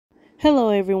Hello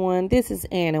everyone, this is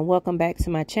Ann and welcome back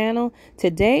to my channel.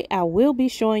 Today I will be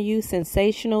showing you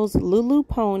Sensational's LULU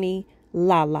Pony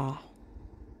LALA.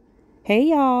 Hey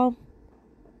y'all.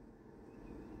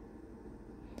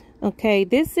 Okay,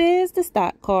 this is the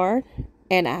stock card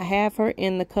and I have her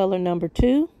in the color number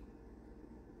 2.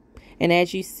 And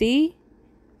as you see,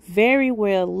 very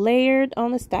well layered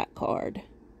on the stock card.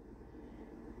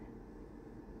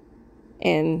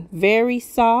 And very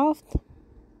soft.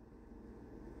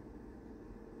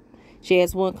 She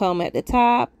has one comb at the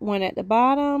top, one at the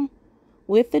bottom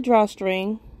with the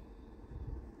drawstring.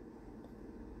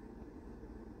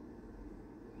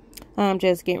 I'm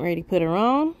just getting ready to put her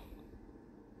on.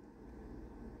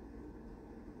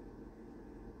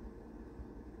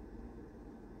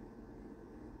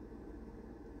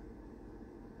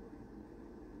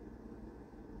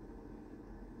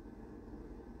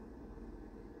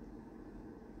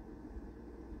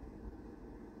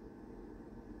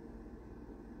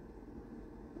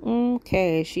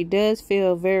 Okay, she does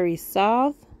feel very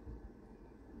soft,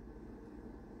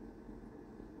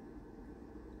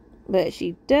 but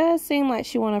she does seem like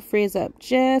she want to frizz up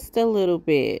just a little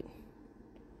bit.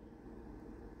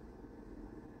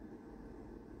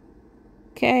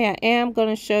 Okay, I am going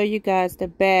to show you guys the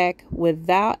back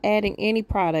without adding any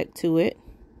product to it.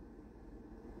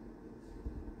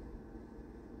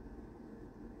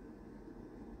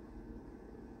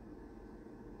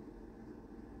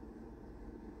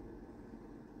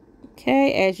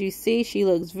 Okay, as you see, she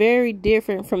looks very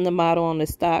different from the model on the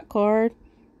stock card.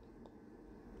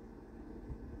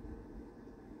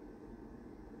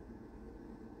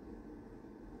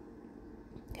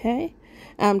 Okay,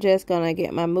 I'm just going to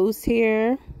get my mousse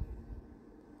here.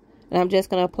 And I'm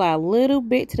just going to apply a little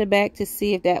bit to the back to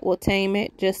see if that will tame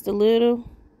it just a little.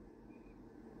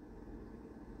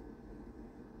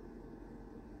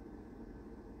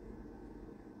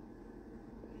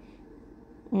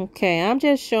 Okay, I'm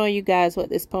just showing you guys what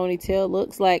this ponytail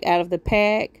looks like out of the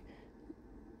pack.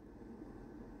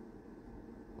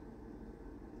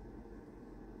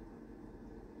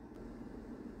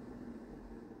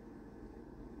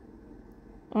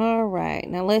 Alright,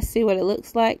 now let's see what it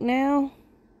looks like now.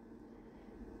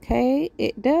 Okay,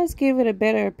 it does give it a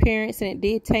better appearance and it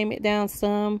did tame it down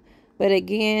some. But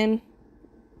again,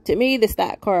 to me the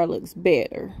stock card looks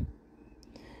better.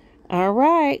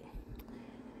 Alright.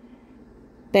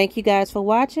 Thank you guys for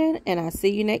watching, and I'll see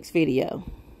you next video.